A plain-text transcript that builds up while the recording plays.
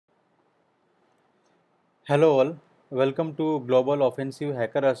Hello all, welcome to Global Offensive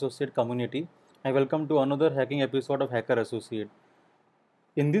Hacker Associate community. I welcome to another hacking episode of Hacker Associate.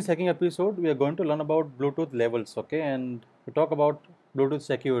 In this hacking episode, we are going to learn about Bluetooth levels, okay, and we talk about Bluetooth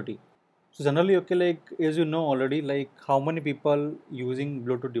security. So generally, okay, like as you know already, like how many people using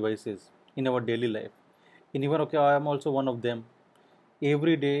Bluetooth devices in our daily life. And even okay, I am also one of them.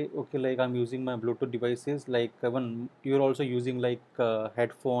 Every day, okay, like I'm using my Bluetooth devices. Like even you're also using like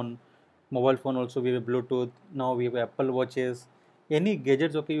headphone, mobile phone. Also, we have Bluetooth. Now we have Apple watches. Any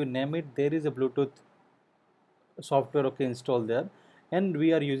gadgets, okay, you name it, there is a Bluetooth software, okay, installed there, and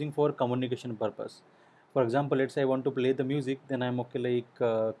we are using for communication purpose. For example, let's say I want to play the music, then I'm okay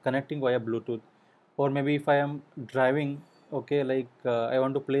like connecting via Bluetooth, or maybe if I am driving, okay, like I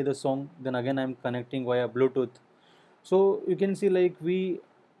want to play the song, then again I'm connecting via Bluetooth. So you can see like we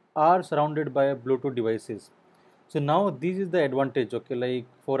are surrounded by Bluetooth devices. So now this is the advantage, okay, like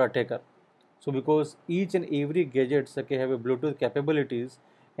for attacker. So because each and every gadgets, okay, have a Bluetooth capabilities,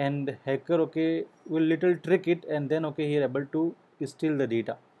 and hacker, okay, will little trick it, and then okay, he are able to steal the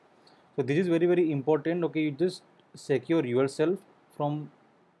data. So this is very important, okay, you just secure yourself from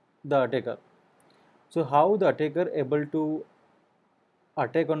the attacker. So how the attacker able to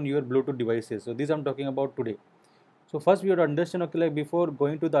attack on your Bluetooth devices? So this I'm talking about today. So first we have to understand, okay, like before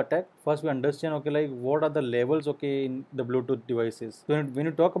going to the attack, first we understand, okay, like what are the levels, okay, in the Bluetooth devices. So when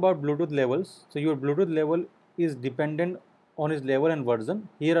you talk about Bluetooth levels, so your Bluetooth level is dependent on its level and version.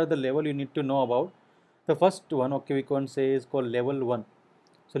 Here are the level you need to know about. The first one, okay, we can say is called level 1.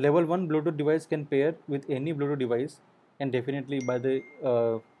 So level 1 Bluetooth device can pair with any Bluetooth device, and definitely by the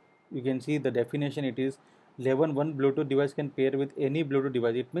you can see the definition, it is level 1 Bluetooth device can pair with any Bluetooth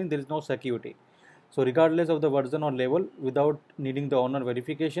device. It means there is no security. So regardless of the version or level, without needing the owner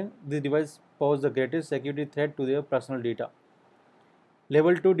verification, this device poses the greatest security threat to their personal data.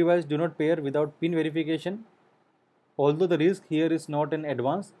 Level 2 device do not pair without PIN verification. Although the risk here is not an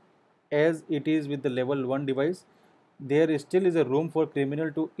advance as it is with the level 1 device, there still is a room for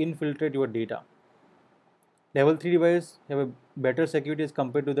criminal to infiltrate your data. Level 3 device have a better security as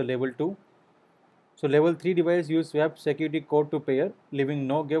compared to the level 2. So level 3 device use swap security code to pair, leaving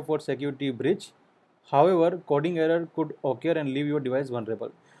no gap for security breach. However, coding error could occur and leave your device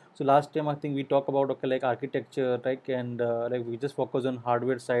vulnerable. So last time I think we talked about, okay, like architecture, right, and like we just focus on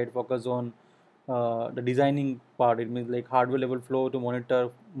hardware side, focus on the designing part. It means like hardware level flow to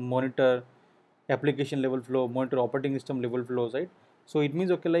monitor application level flow, monitor operating system level flows, right? So it means,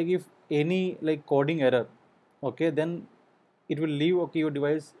 okay, like if any like coding error, okay, then it will leave, okay, your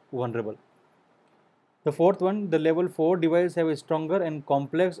device vulnerable. The fourth one, the level 4 device have a stronger and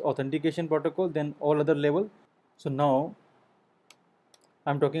complex authentication protocol than all other level. So now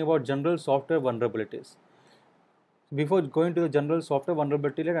I'm talking about general software vulnerabilities. Before going to the general software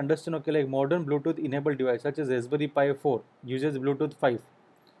vulnerability, let's understand, okay, like modern Bluetooth enabled device such as Raspberry Pi 4 uses Bluetooth 5,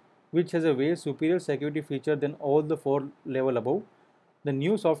 which has a way superior security feature than all the 4 level above. The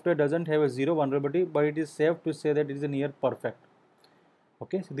new software doesn't have a zero vulnerability, but it is safe to say that it is a near perfect.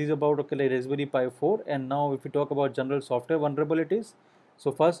 Okay, so this is about, okay, like Raspberry Pi 4. And now if we talk about general software vulnerabilities,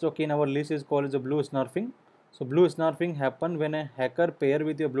 so first, okay, in our list is called as the blue snarfing. So blue snarfing happen when a hacker pair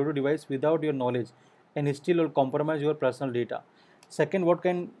with your Bluetooth device without your knowledge and still will compromise your personal data. Second,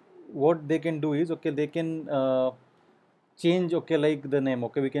 what they can do is, okay, they can change, okay, like the name,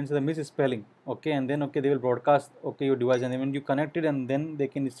 okay, we can say the misspelling, okay, and then okay, they will broadcast, okay, your device, and then when you connect it, and then they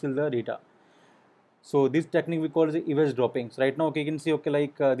can steal the data. So this technique we call as eavesdropping droppings. Right now, okay, you can see, okay,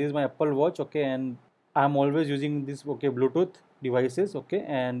 like this is my Apple Watch, okay, and I'm always using this, okay, Bluetooth devices, okay,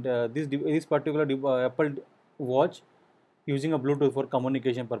 and this particular Apple Watch using a Bluetooth for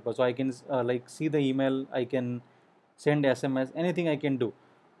communication purpose. So I can like see the email, I can send SMS, anything I can do.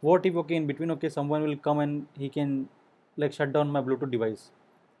 What if, okay, in between, okay, someone will come and he can like shut down my Bluetooth device,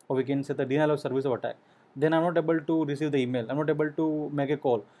 or we can say the denial of service of attack. Then I'm not able to receive the email, I'm not able to make a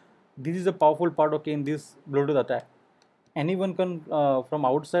call. This is a powerful part, okay, in this Bluetooth attack. Anyone can from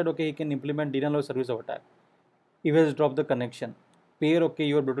outside, okay, he can implement denial of service of attack. Erase drop the connection, pair, okay,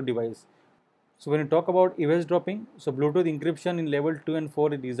 your Bluetooth device. So when you talk about erase dropping, so Bluetooth encryption in level 2 and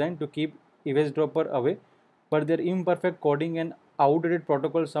 4 is designed to keep erase dropper away, but their imperfect coding and outdated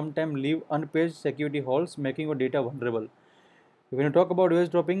protocols sometimes leave unpaged security holes, making your data vulnerable. When you talk about erase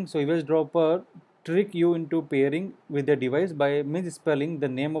dropping, so erase dropper trick you into pairing with the device by misspelling the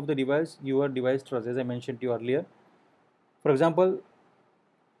name of the device your device trusts, as I mentioned to you earlier. For example,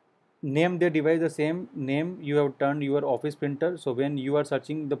 name the device the same name you have turned your office printer. So when you are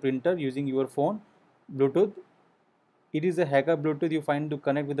searching the printer using your phone Bluetooth, it is a hacker Bluetooth you find to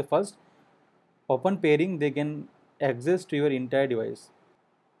connect with the first. Upon pairing, they can access to your entire device.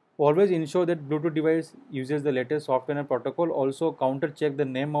 Always ensure that Bluetooth device uses the latest software and protocol. Also counter check the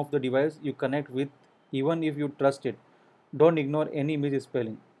name of the device you connect with, even if you trust it. Don't ignore any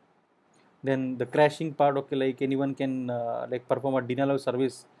misspelling. Then the crashing part, okay, like anyone can like perform a denial of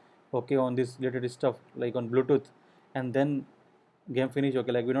service, okay, on this related stuff like on Bluetooth, and then game finish,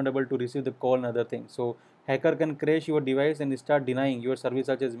 okay, like we're not able to receive the call and other things. So hacker can crash your device and start denying your service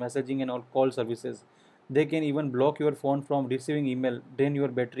such as messaging and all call services. They can even block your phone from receiving email, drain your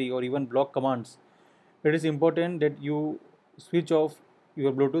battery, or even block commands. It is important that you switch off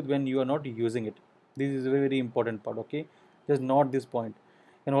your Bluetooth when you are not using it. This is a very important part, okay, just not this point.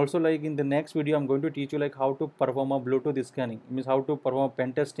 And also, like in the next video I'm going to teach you like how to perform a Bluetooth scanning. It means how to perform a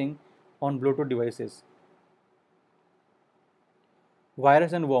pen testing on Bluetooth devices.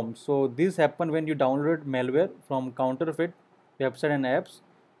 Virus and worms. So this happen when you download malware from counterfeit website and apps.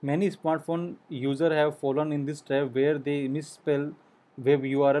 Many smartphone users have fallen in this trap where they misspell web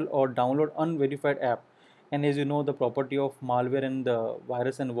URL or download unverified app. And as you know, the property of malware and the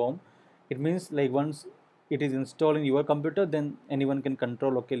virus and worm, it means like once it is installed in your computer, then anyone can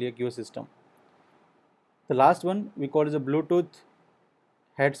control, okay, like your system. The last one we call is a Bluetooth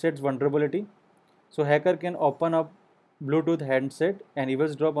headsets vulnerability. So hacker can open up Bluetooth handset and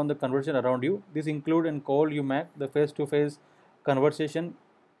eavesdrop on the conversation around you. This include and call you make, the face-to-face conversation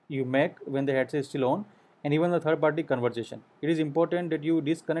you make when the headset is still on, and even the third-party conversation. It is important that you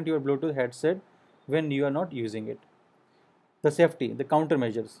disconnect your Bluetooth headset when you are not using it. The safety, the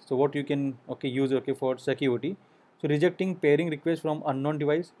countermeasures. So what you can, okay, use, okay, for security. So rejecting pairing requests from unknown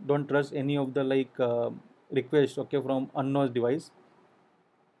device. Don't trust any of the like requests, okay, from unknown device.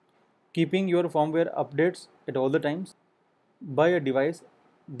 Keeping your firmware updates at all the times. Buy a device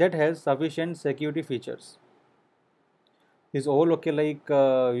that has sufficient security features. Is all, okay, like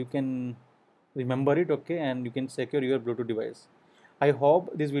you can remember it, okay, and you can secure your Bluetooth device. I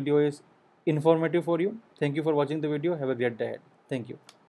hope this video is informative for you. Thank you for watching the video. Have a great day ahead. Thank you.